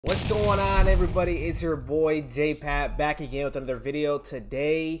What's going on, everybody? It's your boy JAYPAT back again with another video.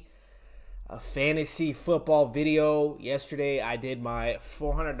 Today, a fantasy football video. Yesterday, I did my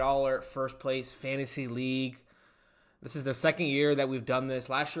 $400 first place fantasy league. This is the second year that we've done this.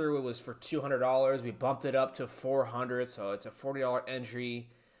 Last year, it was for $200. We bumped it up to $400, so it's a $40 entry,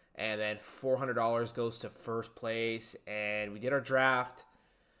 and then $400 goes to first place. And we did our draft.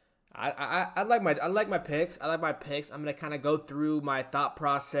 I like my picks. I'm gonna kind of go through my thought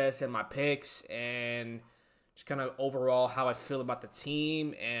process and my picks and just kind of overall how I feel about the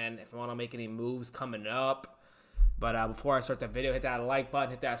team and if I want to make any moves coming up. But before I start the video, hit that like button,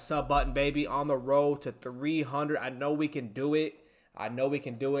 hit that sub button, baby. On the road to 300. I know we can do it. But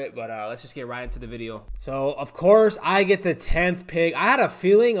let's just get right into the video. So, of course, I get the 10th pick. I had a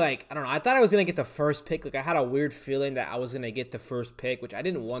feeling, like, I don't know, I thought I was going to get the first pick. Like, I had a weird feeling that I was going to get the first pick, which I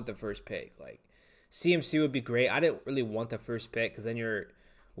didn't want the first pick. Like, CMC would be great. I didn't really want the first pick because then you're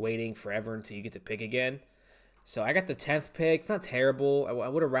waiting forever until you get to pick again. So, I got the 10th pick. It's not terrible. I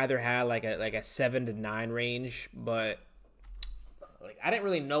would have rather had, like a 7 to 9 range, but like I didn't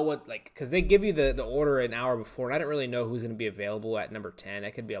really know what, like, because they give you the order an hour before, and I didn't really know who's going to be available at number 10.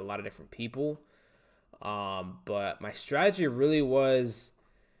 That could be a lot of different people. But my strategy really was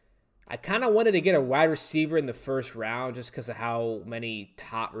I kind of wanted to get a wide receiver in the first round just because of how many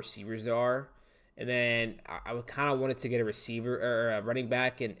top receivers there are. And then I kind of wanted to get a receiver or a running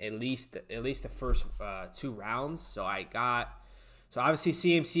back in at least the first 2 rounds. So obviously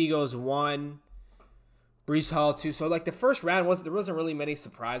CMC goes 1. Breece Hall 2. So like the first round there wasn't really many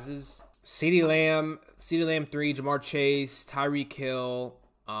surprises. CeeDee Lamb 3, Jamar Chase, Tyreek Hill,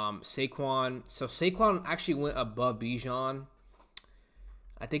 Saquon. So Saquon actually went above Bijan.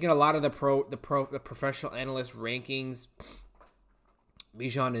 I think in a lot of the professional analyst rankings,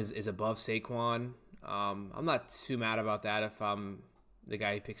 Bijan is above Saquon. I'm not too mad about that if I'm the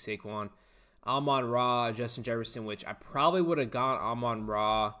guy who picked Saquon. Amon-Ra, Justin Jefferson, which I probably would have gone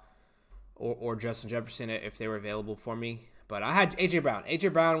Amon-Ra or Justin Jefferson if they were available for me. But I had A.J. Brown. A.J.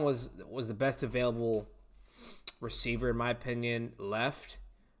 Brown was the best available receiver, in my opinion, left.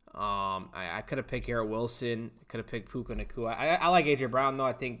 I could have picked Garrett Wilson. Could have picked Puka Nacua. I like A.J. Brown, though.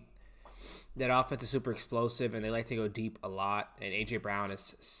 I think that offense is super explosive, and they like to go deep a lot. And A.J. Brown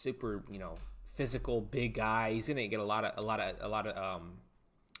is super, physical, big guy. He's going to get a lot of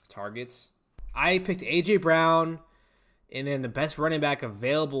targets. I picked A.J. Brown. And then the best running back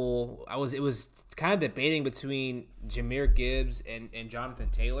available, it was kind of debating between Jahmyr Gibbs and Jonathan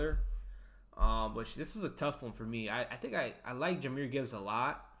Taylor, which this was a tough one for me. I think I like Jahmyr Gibbs a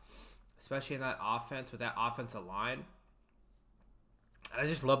lot, especially in that offense with that offensive line. I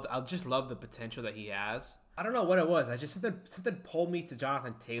just love the potential that he has. I don't know what it was. Something pulled me to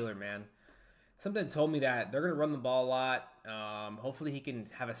Jonathan Taylor, man. Something told me that they're gonna run the ball a lot. Hopefully he can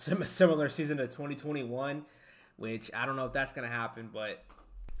have a similar season to 2021. Which I don't know if that's gonna happen, but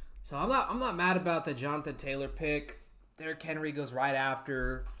so I'm not mad about the Jonathan Taylor pick. Derrick Henry goes right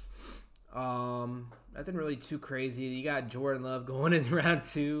after. Nothing really too crazy. You got Jordan Love going in round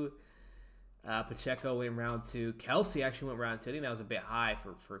 2. Pacheco went in round 2. Kelsey actually went round 2. I think that was a bit high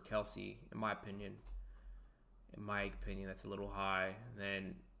for Kelsey, in my opinion. That's a little high.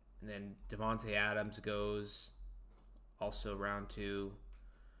 And then Devontae Adams goes also round 2.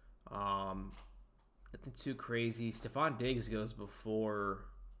 Nothing too crazy. Stephon Diggs goes before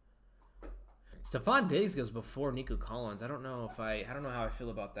Nico Collins. I don't know how I feel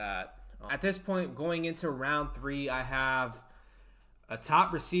about that. At this point, going into round 3, I have a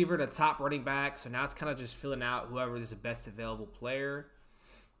top receiver and a top running back. So now it's kind of just filling out whoever is the best available player.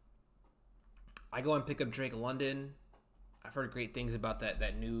 I go and pick up Drake London. I've heard great things about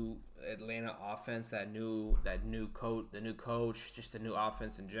that new Atlanta offense, the new coach, just the new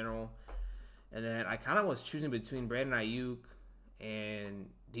offense in general. And then I kind of was choosing between Brandon Ayuk and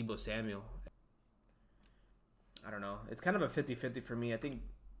Deebo Samuel. I don't know. It's kind of a 50-50 for me. I think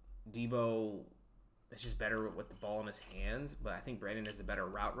Deebo is just better with the ball in his hands, but I think Brandon is a better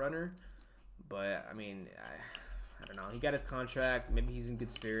route runner. But, I mean, I don't know. He got his contract. Maybe he's in good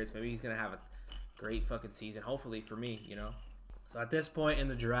spirits. Maybe he's going to have a great fucking season, hopefully for me, So at this point in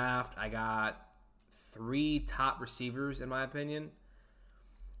the draft, I got 3 top receivers, in my opinion.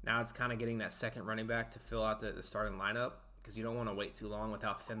 Now it's kind of getting that second running back to fill out the starting lineup because you don't want to wait too long with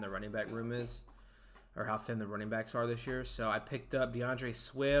how thin the running back room is or how thin the running backs are this year. So I picked up DeAndre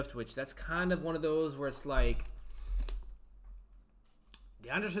Swift, which that's kind of one of those where it's like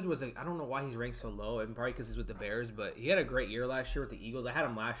DeAndre Swift I don't know why he's ranked so low, and probably because he's with the Bears, but he had a great year last year with the Eagles. I had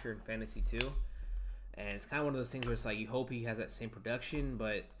him last year in fantasy too. And it's kind of one of those things where it's like you hope he has that same production,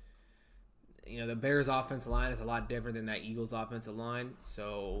 but the Bears' offensive line is a lot different than that Eagles' offensive line.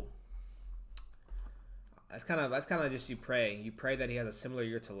 So that's kind of just you pray. You pray that he has a similar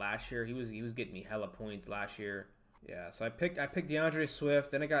year to last year. He was getting me hella points last year. Yeah, so I picked DeAndre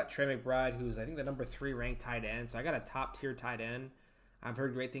Swift. Then I got Trey McBride, who's I think the number 3 ranked tight end. So I got a top tier tight end. I've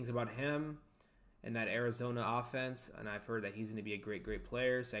heard great things about him and that Arizona offense, and I've heard that he's going to be a great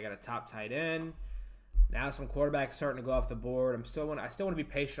player. So I got a top tight end. Now some quarterbacks starting to go off the board. I still want to be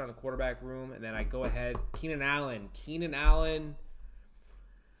patient on the quarterback room, and then I go ahead. Keenan Allen.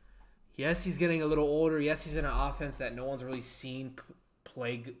 Yes, he's getting a little older. Yes, he's in an offense that no one's really seen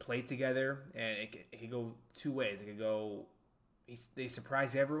play together, and it could go two ways. It could go they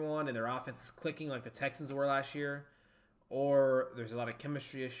surprise everyone and their offense is clicking like the Texans were last year, or there's a lot of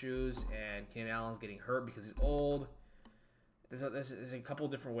chemistry issues and Keenan Allen's getting hurt because he's old. There's a couple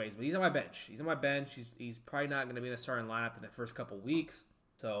of different ways, but he's on my bench. He's probably not going to be in the starting lineup in the first couple of weeks.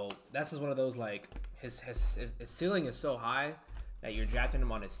 So that's just one of those, like, his ceiling is so high that you're drafting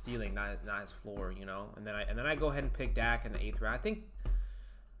him on his ceiling, not his floor, And then I go ahead and pick Dak in the 8th round. I think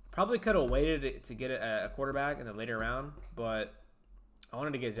probably could have waited to get a quarterback in the later round, but I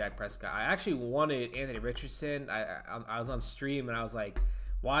wanted to get Dak Prescott. I actually wanted Anthony Richardson. I was on stream and I was like,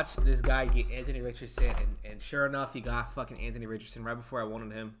 watch this guy get Anthony Richardson, and sure enough, he got fucking Anthony Richardson right before I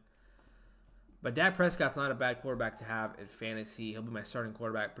wanted him. But Dak Prescott's not a bad quarterback to have in fantasy. He'll be my starting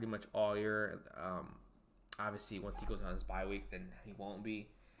quarterback pretty much all year. Obviously, once he goes on his bye week, then he won't be.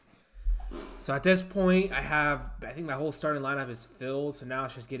 So at this point, I think my whole starting lineup is filled. So now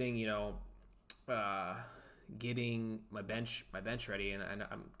it's just getting, getting my bench ready, and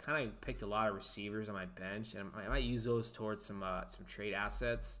I'm kind of picked a lot of receivers on my bench, and I might use those towards some trade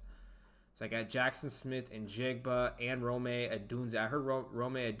assets. So I got Jackson Smith and Jigba and Rome Odunze. I heard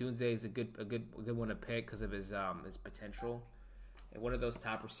Rome Odunze is a good one to pick because of his potential. And one of those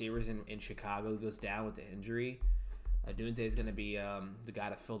top receivers in Chicago goes down with the injury. Odunze is going to be the guy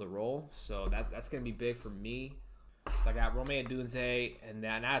to fill the role, so that's going to be big for me. So I got Rome Odunze, and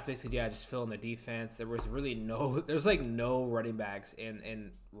now it's basically just filling the defense. There's like no running backs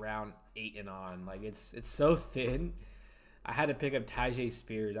in round 8 and on. Like it's so thin. I had to pick up Tajay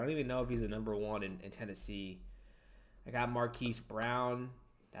Spears. I don't even know if he's the number 1 in Tennessee. I got Marquise Brown.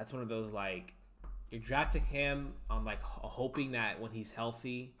 That's one of those, like, you're drafting him on like hoping that when he's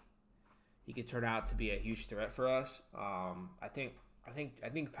healthy, he could turn out to be a huge threat for us. I think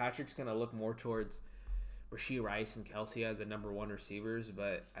Patrick's gonna look more towards Rashee Rice and Kelsey as the number 1 receivers,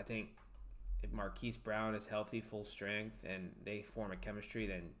 but I think if Marquise Brown is healthy, full strength, and they form a chemistry,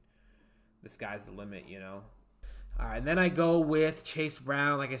 then the sky's the limit, All right, and then I go with Chase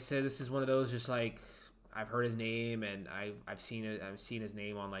Brown. Like I said, this is one of those just like I've heard his name and I've seen his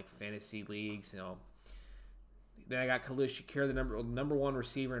name on like fantasy leagues, Then I got Khalil Shakir, the number 1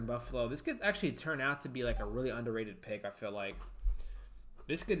 receiver in Buffalo. This could actually turn out to be like a really underrated pick. I feel like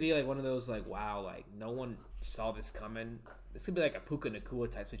this could be like one of those like, wow, like no one saw this coming. This could be like a Puka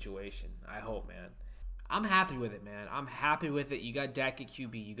Nacua type situation. I hope, man. I'm happy with it, man. I'm happy with it. You got Dak at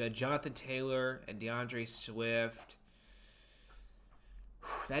QB. You got Jonathan Taylor and DeAndre Swift.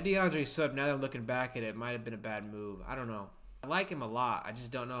 That DeAndre Swift, now that I'm looking back at it, might have been a bad move. I don't know. I like him a lot. I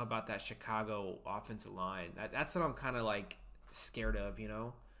just don't know about that Chicago offensive line. That's what I'm kind of like scared of,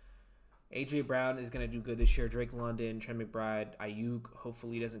 A.J. Brown is going to do good this year. Drake London, Trey McBride, Ayuk.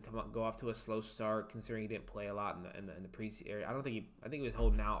 Hopefully he doesn't go off to a slow start, considering he didn't play a lot in the preseason. I think he was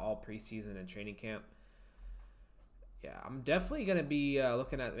holding out all preseason and training camp. Yeah, I'm definitely going to be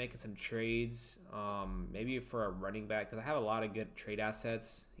looking at making some trades, maybe for a running back, because I have a lot of good trade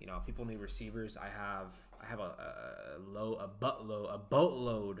assets. People need receivers. I have a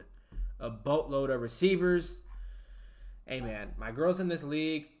boatload of receivers. Hey, man, my girl's in this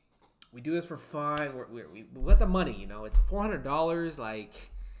league. We do this for fun. We got the money, It's $400. Like,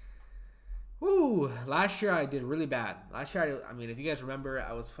 woo. Last year I did really bad. Last year, if you guys remember,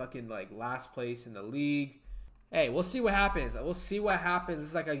 I was fucking like last place in the league. Hey, we'll see what happens.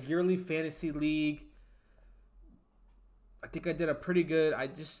 It's like a yearly fantasy league. I think I did a pretty good. I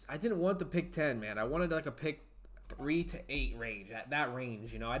didn't want the pick 10, man. I wanted like a pick 3 to 8 range. That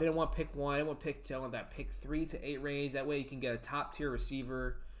range, I didn't want pick 1. I didn't want pick 2. I want that pick 3 to 8 range. That way you can get a top tier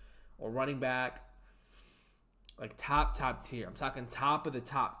receiver or running back. Like top tier. I'm talking top of the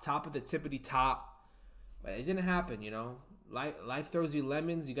tippity top. But it didn't happen, Life throws you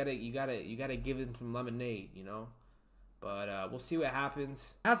lemons. You gotta give them some lemonade, But we'll see what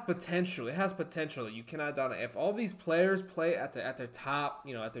happens. It has potential. You cannot doubt it. If all these players play at their top,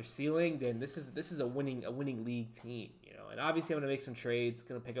 at their ceiling, then this is a winning league team, And obviously, I'm gonna make some trades.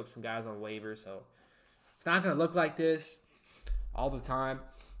 Gonna pick up some guys on waivers, so it's not gonna look like this all the time.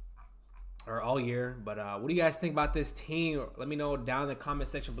 or all year. But what do you guys think about this team? Let me know down in the comment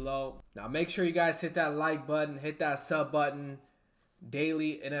section below. Now make sure you guys hit that like button, hit that sub button.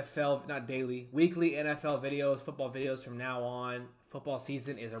 Daily NFL, not daily, weekly NFL videos, football videos from now on. Football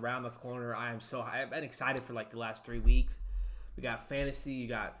season is around the corner. I've been excited for like the last 3 weeks. We got fantasy, you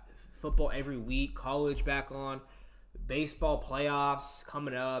got football every week, college back on, baseball playoffs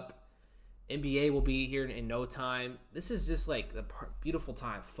coming up. NBA will be here in no time. This is just like the beautiful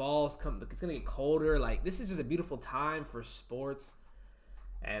time. Fall's coming. It's gonna get colder. Like, this is just a beautiful time for sports,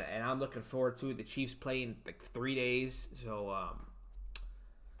 and I'm looking forward to it. The Chiefs play in like 3 days, so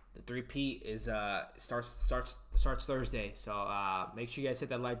the three-peat is starts Thursday. So make sure you guys hit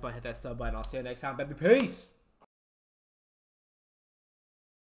that like button, hit that sub button. I'll see you next time, baby. Peace.